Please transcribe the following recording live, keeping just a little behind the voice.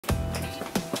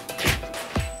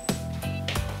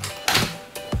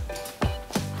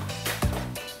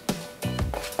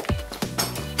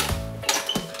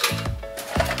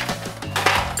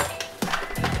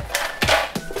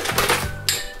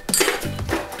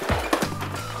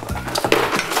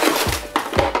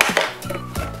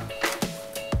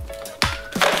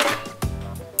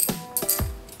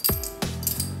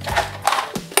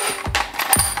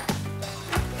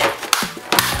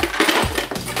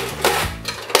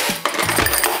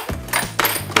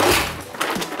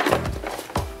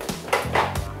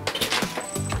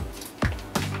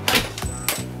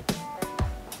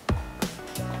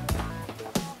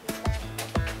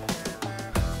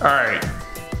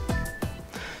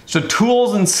So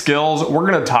tools and skills,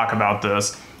 we're gonna talk about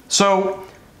this. So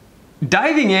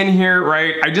diving in here,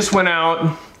 right, I just went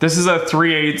out, this is a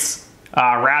 3/8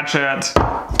 ratchet,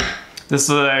 this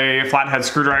is a flathead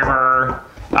screwdriver,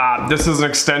 this is an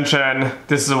extension,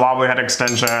 this is a wobbly head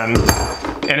extension,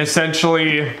 and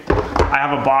essentially I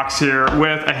have a box here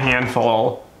with a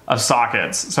handful of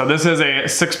sockets. So this is a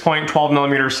 6.12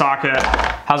 millimeter socket,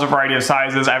 has a variety of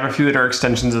sizes. I have a few that are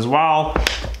extensions as well.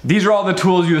 These are all the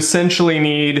tools you essentially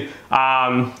need,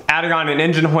 adding on an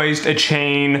engine hoist, a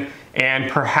chain, and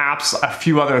perhaps a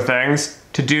few other things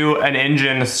to do an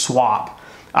engine swap.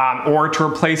 Or to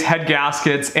replace head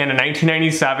gaskets, and a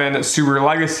 1997 Subaru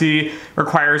Legacy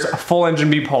requires a full engine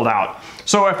be pulled out.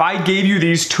 So if I gave you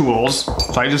these tools,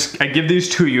 so I give these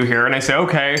to you here and I say,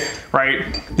 okay, right,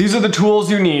 these are the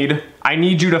tools you need. I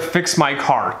need you to fix my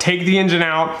car. Take the engine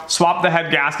out, swap the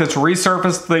head gaskets,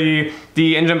 resurface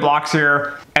the engine blocks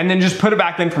here, and then just put it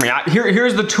back in for me.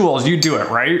 Here's the tools, you do it,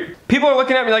 right? People are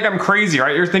looking at me like I'm crazy,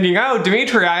 right? You're thinking, oh,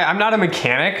 Dimitri, I'm not a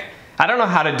mechanic. I don't know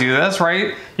how to do this,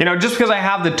 right? You know, just because I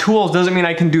have the tools doesn't mean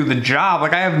I can do the job.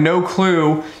 Like I have no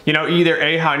clue, you know, either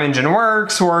A, how an engine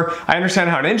works, or I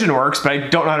understand how an engine works, but I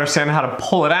don't understand how to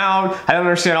pull it out. I don't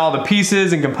understand all the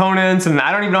pieces and components, and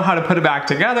I don't even know how to put it back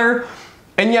together.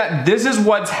 And yet this is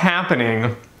what's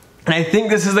happening. And I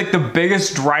think this is like the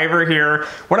biggest driver here.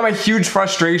 One of my huge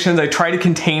frustrations, I try to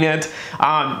contain it.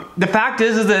 The fact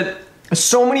is that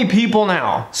so many people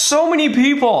now,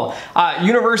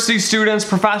 university students,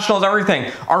 professionals,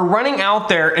 everything, are running out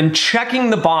there and checking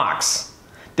the box.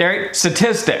 There,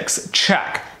 statistics,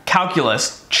 check.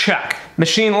 Calculus, check.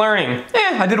 Machine learning,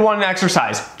 I did one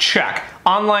exercise, check.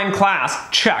 Online class,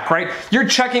 check, right? You're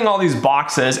checking all these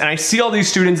boxes, and I see all these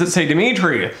students that say,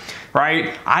 Dimitri,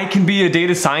 right? I can be a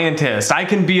data scientist, I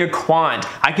can be a quant,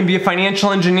 I can be a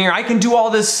financial engineer, I can do all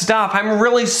this stuff, I'm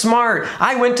really smart,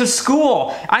 I went to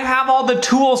school, I have all the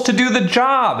tools to do the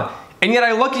job. And yet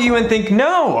I look at you and think,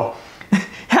 no,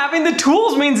 having the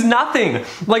tools means nothing.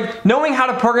 Like knowing how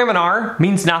to program an R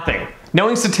means nothing.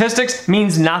 Knowing statistics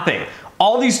means nothing.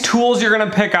 All these tools you're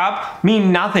gonna pick up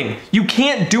mean nothing. You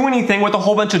can't do anything with a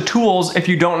whole bunch of tools if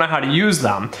you don't know how to use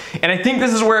them. And I think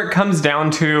this is where it comes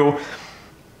down to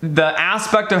the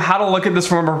aspect of how to look at this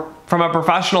from a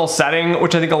professional setting,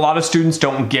 which I think a lot of students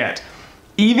don't get.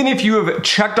 Even if you have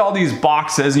checked all these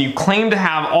boxes and you claim to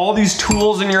have all these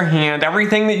tools in your hand,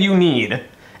 everything that you need,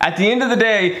 at the end of the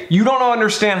day, you don't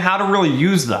understand how to really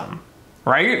use them,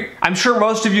 right? I'm sure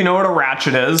most of you know what a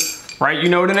ratchet is, right? You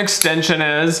know what an extension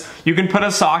is. You can put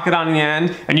a socket on the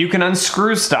end and you can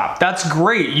unscrew stuff. That's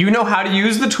great. You know how to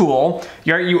use the tool.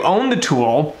 You own the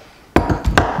tool.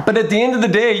 But at the end of the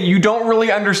day, you don't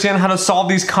really understand how to solve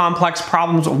these complex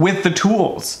problems with the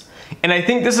tools. And I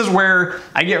think this is where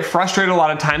I get frustrated a lot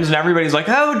of times, and everybody's like,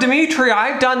 oh, Dimitri,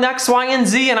 I've done X, Y, and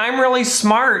Z, and I'm really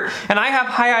smart, and I have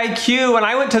high IQ, and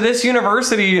I went to this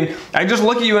university, and I just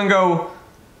look at you and go,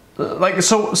 like,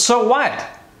 so what?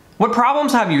 What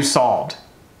problems have you solved?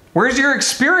 Where's your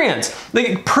experience?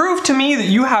 Like, prove to me that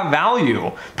you have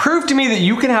value. Prove to me that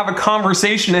you can have a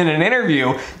conversation in an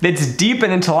interview that's deep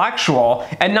and intellectual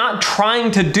and not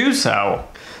trying to do so.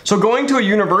 So going to a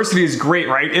university is great,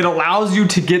 right? It allows you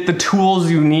to get the tools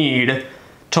you need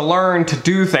to learn, to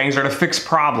do things, or to fix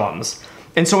problems.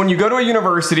 And so when you go to a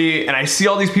university and I see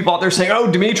all these people out there saying, oh,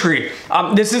 Dimitri,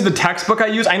 this is the textbook I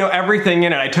use. I know everything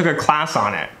in it. I took a class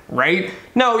on it, right?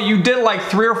 No, you did like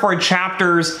 3 or 4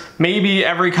 chapters, maybe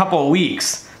every couple of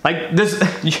weeks. Like this,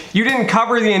 you didn't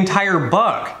cover the entire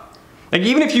book. Like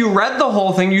even if you read the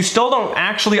whole thing, you still don't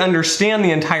actually understand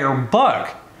the entire book.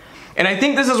 And I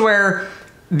think this is where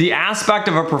the aspect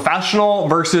of a professional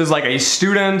versus like a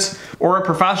student, or a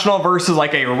professional versus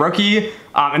like a rookie,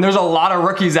 and there's a lot of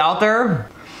rookies out there,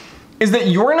 is that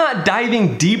you're not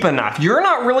diving deep enough. You're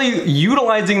not really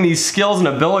utilizing these skills and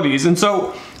abilities. And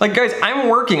so, like guys, I'm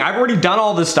working, I've already done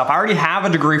all this stuff. I already have a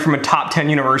degree from a top 10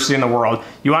 university in the world.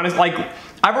 You want to, like,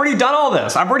 I've already done all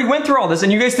this. I've already went through all this.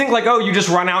 And you guys think like, oh, you just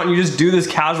run out and you just do this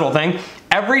casual thing.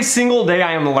 Every single day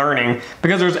I am learning,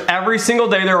 because every single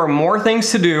day there are more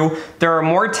things to do, there are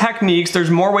more techniques,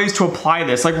 there's more ways to apply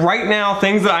this. Like right now,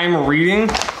 things that I'm reading,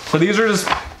 so these are just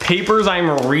papers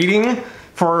I'm reading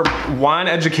for 1,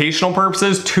 educational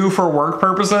purposes, 2, for work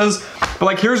purposes. But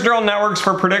like here's neural networks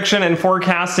for prediction and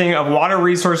forecasting of water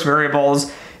resource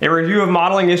variables, a review of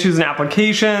modeling issues and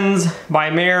applications by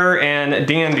Mayer and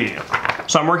Dandy.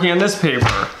 So I'm working on this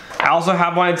paper. I also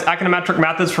have one, it's econometric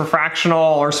methods for fractional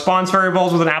or response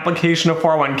variables with an application of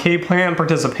 401k plan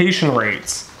participation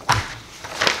rates.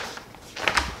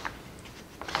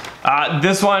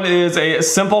 This one is a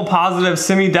simple positive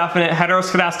semi-definite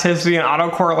heteroscedasticity and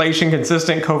autocorrelation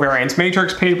consistent covariance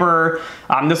matrix paper.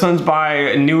 This one's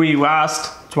by Nui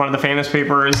West. It's one of the famous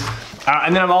papers.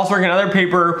 And then I'm also working on another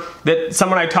paper that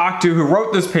someone I talked to who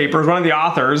wrote this paper is one of the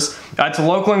authors. It's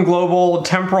local and global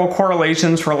temporal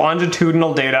correlations for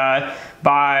longitudinal data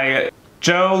by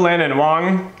Zhou Lin and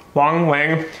Wang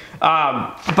Wang.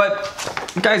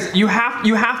 But guys, you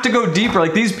have to go deeper.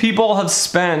 Like, these people have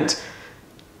spent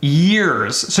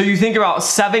years. So you think about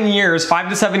 7 years, 5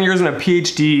 to 7 years in a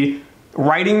PhD,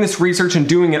 writing this research and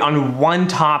doing it on one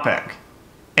topic.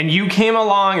 And you came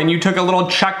along and you took a little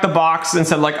check the box and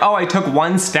said like, oh, I took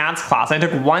one stats class. I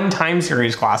took one time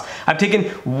series class. I've taken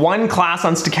one class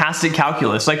on stochastic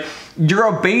calculus. Like,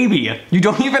 you're a baby. You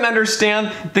don't even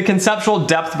understand the conceptual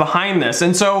depth behind this.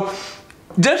 And so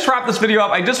just to wrap this video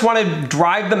up, I just want to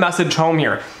drive the message home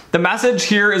here. The message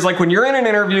here is like, when you're in an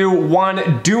interview,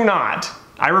 one, do not,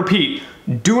 I repeat,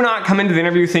 do not come into the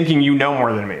interview thinking you know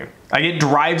more than me. Like, it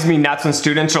drives me nuts when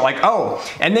students are like, oh,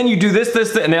 and then you do this,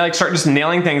 and they like start just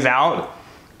nailing things out.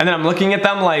 And then I'm looking at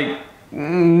them like,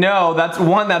 no, that's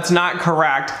one, that's not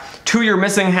correct. Two, you're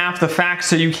missing half the facts,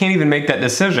 so you can't even make that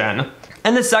decision.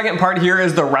 And the second part here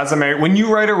is the resume. When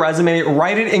you write a resume,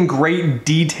 write it in great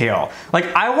detail. Like,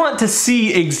 I want to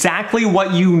see exactly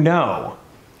what you know.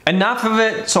 Enough of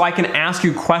it so I can ask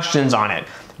you questions on it.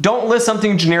 Don't list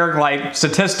something generic like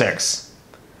statistics.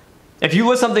 If you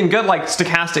list something good like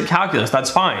stochastic calculus,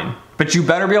 that's fine. But you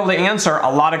better be able to answer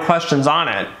a lot of questions on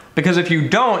it. Because if you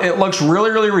don't, it looks really,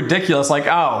 really ridiculous. Like,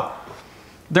 oh,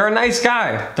 they're a nice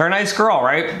guy, they're a nice girl,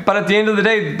 right? But at the end of the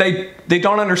day, they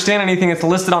don't understand anything that's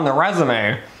listed on the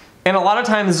resume. And a lot of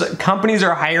times companies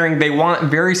are hiring, they want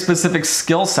very specific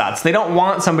skill sets. They don't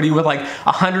want somebody with like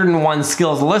 101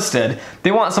 skills listed.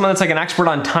 They want someone that's like an expert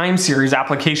on time series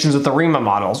applications with the RIMA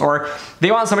models. Or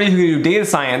they want somebody who can do data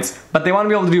science, but they want to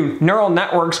be able to do neural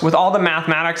networks with all the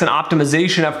mathematics and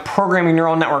optimization of programming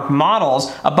neural network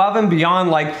models above and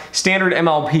beyond like standard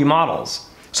MLP models.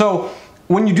 So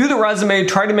when you do the resume,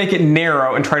 try to make it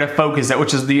narrow and try to focus it,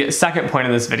 which is the second point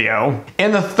of this video.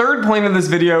 And the third point of this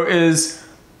video is,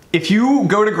 if you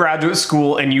go to graduate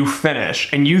school and you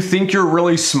finish and you think you're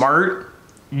really smart,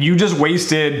 you just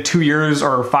wasted 2 years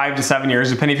or 5 to 7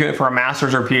 years, depending if you went for a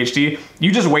master's or PhD,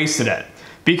 you just wasted it.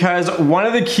 Because one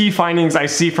of the key findings I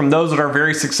see from those that are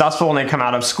very successful when they come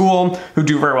out of school, who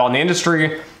do very well in the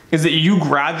industry, is that you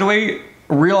graduate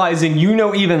realizing you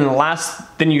know even less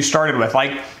than you started with.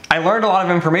 Like, I learned a lot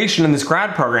of information in this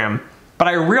grad program, but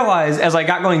I realized as I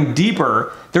got going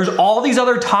deeper, there's all these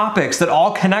other topics that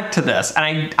all connect to this.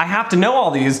 And I have to know all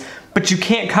these, but you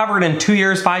can't cover it in 2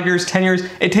 years, 5 years, 10 years.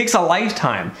 It takes a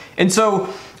lifetime. And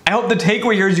so I hope the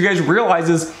takeaway here is you guys realize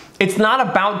is it's not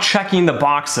about checking the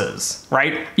boxes,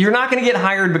 right? You're not gonna get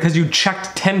hired because you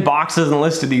checked 10 boxes and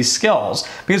listed these skills,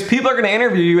 because people are gonna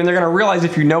interview you and they're gonna realize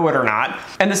if you know it or not.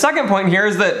 And the second point here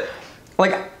is that,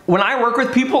 like, when I work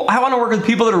with people, I want to work with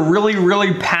people that are really,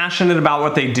 really passionate about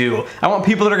what they do. I want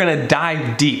people that are going to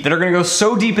dive deep, that are going to go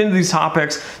so deep into these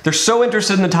topics, they're so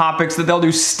interested in the topics that they'll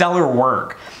do stellar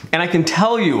work. And I can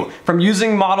tell you from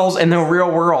using models in the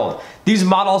real world, these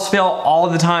models fail all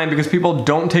the time because people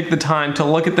don't take the time to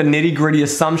look at the nitty-gritty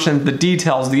assumptions, the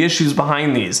details, the issues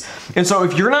behind these. And so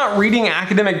if you're not reading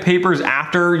academic papers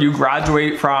after you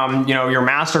graduate from, you know, your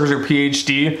master's or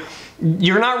PhD,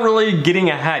 you're not really getting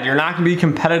ahead. You're not going to be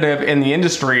competitive in the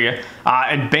industry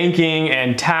and banking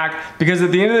and tech, because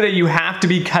at the end of the day, you have to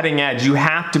be cutting edge. You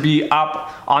have to be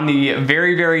up on the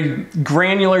very, very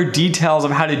granular details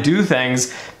of how to do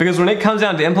things, because when it comes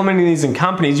down to implementing these in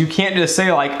companies, you can't just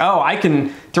say like, oh, I can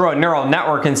throw a neural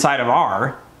network inside of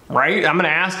R. Right? I'm going to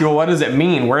ask you, well, what does it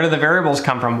mean? Where do the variables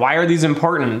come from? Why are these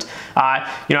important?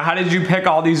 You know, how did you pick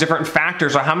all these different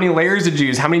factors? Or how many layers did you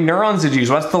use? How many neurons did you use?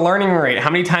 What's the learning rate? How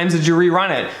many times did you rerun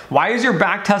it? Why is your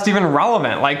back test even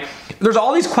relevant? Like, there's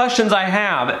all these questions I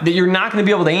have that you're not going to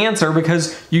be able to answer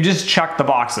because you just checked the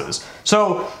boxes.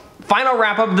 So, final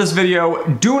wrap up of this video,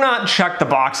 do not check the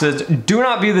boxes. Do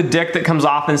not be the dick that comes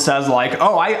off and says like,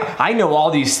 oh, I know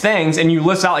all these things, and you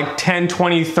list out like 10,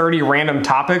 20, 30 random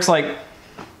topics. Like,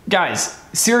 guys,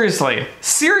 seriously,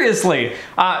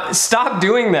 stop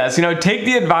doing this. You know, take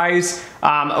the advice,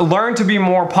 learn to be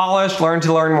more polished, learn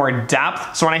to learn more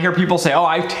depth. So when I hear people say, oh,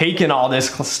 I've taken all this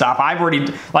stuff, I've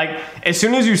already, like, as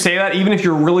soon as you say that, even if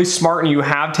you're really smart and you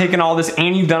have taken all this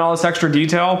and you've done all this extra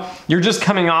detail, you're just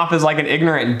coming off as like an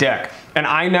ignorant dick. And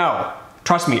I know,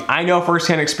 trust me, I know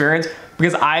firsthand experience,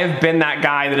 because I have been that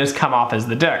guy that has come off as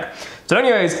the dick. So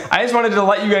anyways, I just wanted to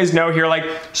let you guys know here, like,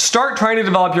 start trying to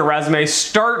develop your resume,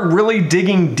 start really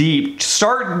digging deep,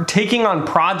 start taking on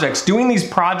projects. Doing these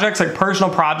projects, like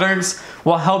personal projects,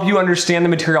 will help you understand the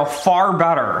material far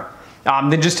better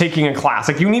than just taking a class.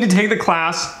 Like, you need to take the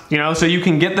class, you know, so you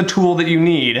can get the tool that you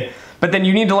need, but then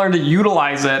you need to learn to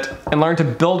utilize it and learn to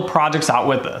build projects out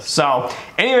with this. So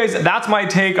anyways, that's my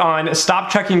take on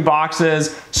stop checking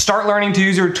boxes, start learning to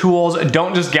use your tools,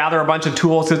 don't just gather a bunch of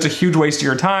tools, it's a huge waste of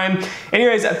your time.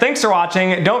 Anyways, thanks for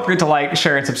watching. Don't forget to like,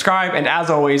 share, and subscribe, and as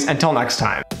always, until next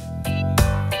time.